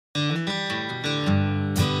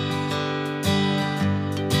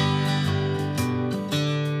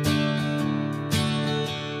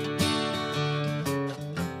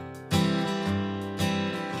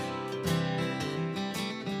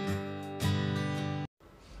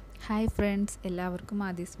Hi friends, എല്ലാവർക്കും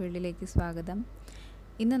ആദീസ് വേൾഡിലേക്ക് സ്വാഗതം.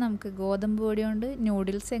 ഇന്ന് നമുക്ക് ഗോതമ്പ് പൊടി കൊണ്ട്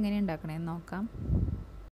നൂഡിൽസ് എങ്ങനെ ഉണ്ടാക്കണമെന്ന് നോക്കാം.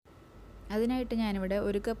 അതിനായിട്ട് ഞാനിവിടെ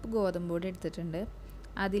 1 കപ്പ് ഗോതമ്പ് പൊടി എടുത്തിട്ടുണ്ട്.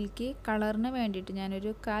 അതിലേക്ക് കളറിന് വേണ്ടിയിട്ട്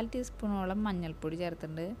ഞാനൊരു 1/4 ടീസ്പൂണോളം മഞ്ഞൾപ്പൊടി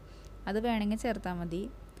ചേർത്തിട്ടുണ്ട്. അത് വേണമെങ്കിൽ ചേർത്താൽ മതി.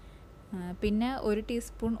 പിന്നെ 1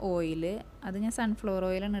 ടീസ്പൂൺ ഓയിൽ, അത് ഞാൻ സൺഫ്ലവർ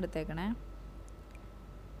ഓയിലാണ് എടുത്തേക്കണേ.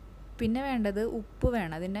 പിന്നെ വേണ്ടത് ഉപ്പ്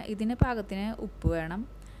വേണം. ഇതിന് പാകത്തിന് ഉപ്പ് വേണം.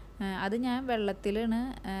 അത് ഞാൻ വെള്ളത്തിലാണ്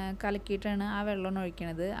കലക്കിയിട്ടാണ് ആ വെള്ളം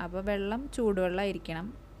ഒഴിക്കണത്. അപ്പോൾ വെള്ളം ചൂടുവെള്ളമായിരിക്കണം.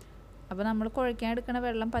 അപ്പോൾ നമ്മൾ കുഴക്കാൻ എടുക്കണ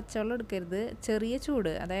വെള്ളം പച്ചവെള്ളം എടുക്കരുത്. ചെറിയ ചൂട്,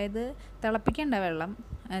 അതായത് തിളപ്പിക്കേണ്ട വെള്ളം,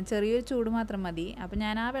 ചെറിയൊരു ചൂട് മാത്രം മതി. അപ്പോൾ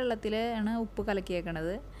ഞാൻ ആ വെള്ളത്തിലാണ് ഉപ്പ്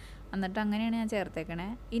കലക്കിയേക്കണത്. എന്നിട്ട് അങ്ങനെയാണ് ഞാൻ ചേർത്തേക്കണേ.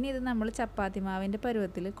 ഇനി ഇത് നമ്മൾ ചപ്പാത്തി മാവിൻ്റെ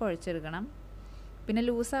പരുവത്തിൽ കുഴച്ചെടുക്കണം. പിന്നെ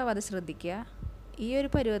ലൂസാവാതെ ശ്രദ്ധിക്കുക. ഈ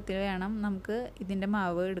ഒരു പരുവത്തിൽ വേണം നമുക്ക് ഇതിൻ്റെ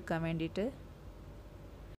മാവ് എടുക്കാൻ വേണ്ടിയിട്ട്.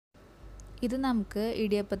 ഇത് നമുക്ക്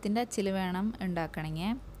ഇടിയപ്പത്തിൻ്റെ അച്ചിൽ വേണം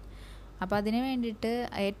ഉണ്ടാക്കണമെങ്കിൽ. അപ്പോൾ അതിന് വേണ്ടിയിട്ട്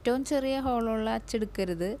ഏറ്റവും ചെറിയ ഹോളുള്ള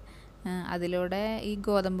അച്ചെടുക്കരുത്. അതിലൂടെ ഈ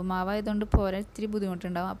ഗോതമ്പ് മാവായതുകൊണ്ട് പോരാൻ ഇത്തിരി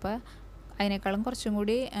ബുദ്ധിമുട്ടുണ്ടാകും. അപ്പോൾ അതിനേക്കാളും കുറച്ചും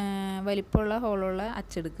കൂടി വലിപ്പമുള്ള ഹോളുള്ള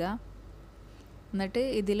അച്ചെടുക്കുക. എന്നിട്ട്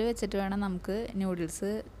ഇതിൽ വെച്ചിട്ട് വേണം നമുക്ക്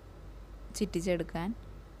നൂഡിൽസ് ചിറ്റിച്ചെടുക്കാൻ.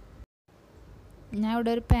 ഞാൻ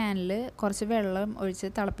ഇവിടെ ഒരു പാനിൽ കുറച്ച് വെള്ളം ഒഴിച്ച്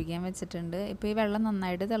തിളപ്പിക്കാൻ വെച്ചിട്ടുണ്ട്. ഇപ്പോൾ ഈ വെള്ളം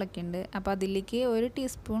നന്നായിട്ട് തിളയ്ക്കുന്നുണ്ട്. അപ്പോൾ അതിലേക്ക് 1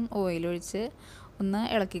 ടീസ്പൂൺ ഓയിൽ ഒഴിച്ച് ഒന്ന്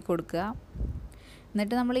ഇളക്കി കൊടുക്കുക.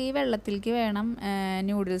 എന്നിട്ട് നമ്മൾ ഈ വെള്ളത്തിലേക്ക് വേണം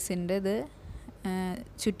നൂഡിൽസിൻ്റെ ഇത്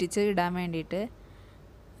ചുറ്റിച്ച് ഇടാൻ വേണ്ടിയിട്ട്.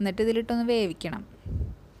 എന്നിട്ട് ഇതിലിട്ടൊന്ന് വേവിക്കണം.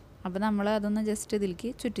 അപ്പോൾ നമ്മൾ അതൊന്ന് ജസ്റ്റ്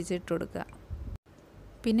ഇതിലേക്ക് ചുറ്റിച്ച് ഇട്ട് കൊടുക്കുക.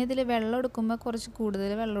 പിന്നെ ഇതിൽ വെള്ളം എടുക്കുമ്പോൾ കുറച്ച്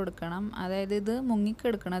കൂടുതൽ വെള്ളം എടുക്കണം. അതായത് ഇത്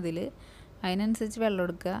മുങ്ങിക്കെടുക്കണം. അതിനനുസരിച്ച് വെള്ളം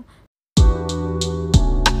എടുക്കുക.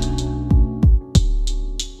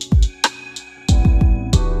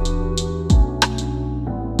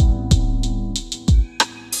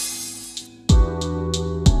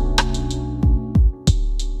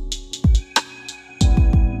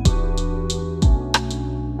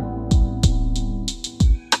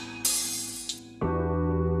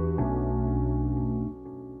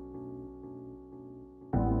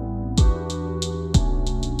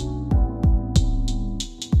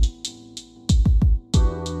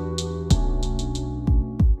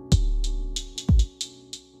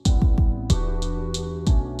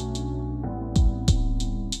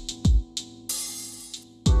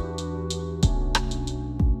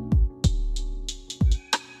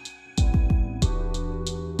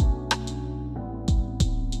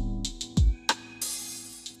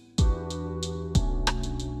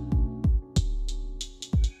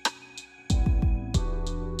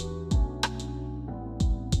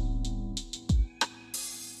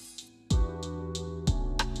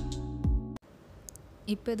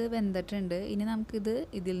 ഇപ്പോൾ ഇത് വെന്തിട്ടുണ്ട്. ഇനി നമുക്കിത്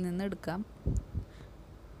ഇതിൽ നിന്ന് എടുക്കാം.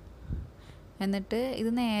 എന്നിട്ട് ഇത്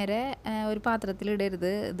നേരെ ഒരു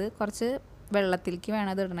പാത്രത്തിലിടരുത്. ഇത് കുറച്ച് വെള്ളത്തിലേക്ക്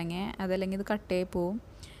വേണം ഇത് ഇടണമെങ്കിൽ. അതല്ലെങ്കിൽ ഇത് കട്ടയായി പോവും.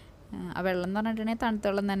 ആ വെള്ളം എന്ന് പറഞ്ഞിട്ടുണ്ടെങ്കിൽ തണുത്ത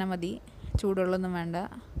വെള്ളം തന്നെ മതി, ചൂടുവെള്ളമൊന്നും വേണ്ട.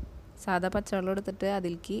 സാധാ പച്ചവെള്ളം എടുത്തിട്ട്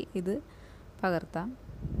അതിലേക്ക് ഇത് പകർത്താം.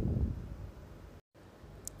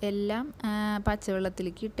 എല്ലാം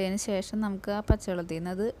പച്ചവെള്ളത്തിലേക്ക് ഇട്ടതിന് ശേഷം നമുക്ക് ആ പച്ചവെള്ളത്തിൽ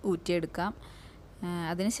നിന്ന് അത് ഊറ്റിയെടുക്കാം.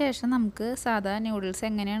 അതിന് ശേഷം നമുക്ക് സാധാ നൂഡിൽസ്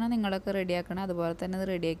എങ്ങനെയാണോ നിങ്ങളൊക്കെ റെഡിയാക്കണം അതുപോലെ തന്നെ അത്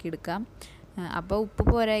റെഡിയാക്കി എടുക്കാം. അപ്പോൾ ഉപ്പ്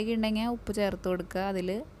പോരായ്ക ഉണ്ടെങ്കിൽ ഉപ്പ് ചേർത്ത് കൊടുക്കുക. അതിൽ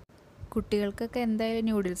കുട്ടികൾക്കൊക്കെ എന്തായാലും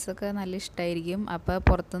നൂഡിൽസൊക്കെ നല്ല ഇഷ്ടമായിരിക്കും. അപ്പോൾ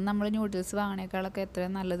പുറത്തുനിന്ന് നമ്മൾ നൂഡിൽസ് വാങ്ങണേക്കാളൊക്കെ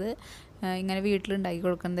എത്രയും നല്ലത് ഇങ്ങനെ വീട്ടിലുണ്ടാക്കി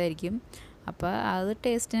കൊടുക്കുന്നതായിരിക്കും. അപ്പോൾ അത്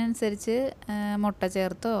ടേസ്റ്റിനനുസരിച്ച് മുട്ട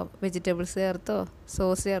ചേർത്തോ വെജിറ്റബിൾസ് ചേർത്തോ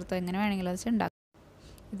സോസ് ചേർത്തോ എങ്ങനെ വേണമെങ്കിലും അത് ഉണ്ടാക്കാം.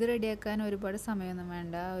 ഇത് റെഡിയാക്കാൻ ഒരുപാട് സമയമൊന്നും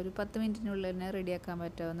വേണ്ട. ഒരു 10 മിനിറ്റിനുള്ളിൽ തന്നെ റെഡിയാക്കാൻ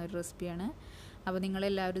പറ്റാവുന്ന ഒരു റെസിപ്പിയാണ്. അപ്പോൾ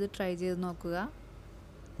നിങ്ങളെല്ലാവരും ഇത് ട്രൈ ചെയ്ത് നോക്കുക.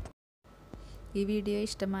 ഈ വീഡിയോ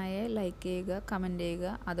ഇഷ്ടമായ ലൈക്ക് ചെയ്യുക, കമൻറ്റ് ചെയ്യുക.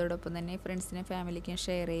 അതോടൊപ്പം തന്നെ ഫ്രണ്ട്സിനും ഫാമിലിക്കും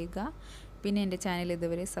ഷെയർ ചെയ്യുക. പിന്നെ എൻ്റെ ചാനൽ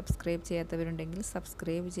ഇതുവരെ സബ്സ്ക്രൈബ് ചെയ്യാത്തവരുണ്ടെങ്കിൽ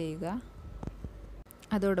സബ്സ്ക്രൈബ് ചെയ്യുക.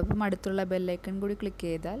 അതോടൊപ്പം അടുത്തുള്ള ബെല്ലൈക്കൺ കൂടി ക്ലിക്ക്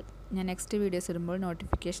ചെയ്താൽ ഞാൻ നെക്സ്റ്റ് വീഡിയോസ് ഇടുമ്പോൾ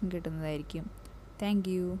നോട്ടിഫിക്കേഷൻ കിട്ടുന്നതായിരിക്കും. Thank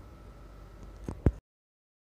you.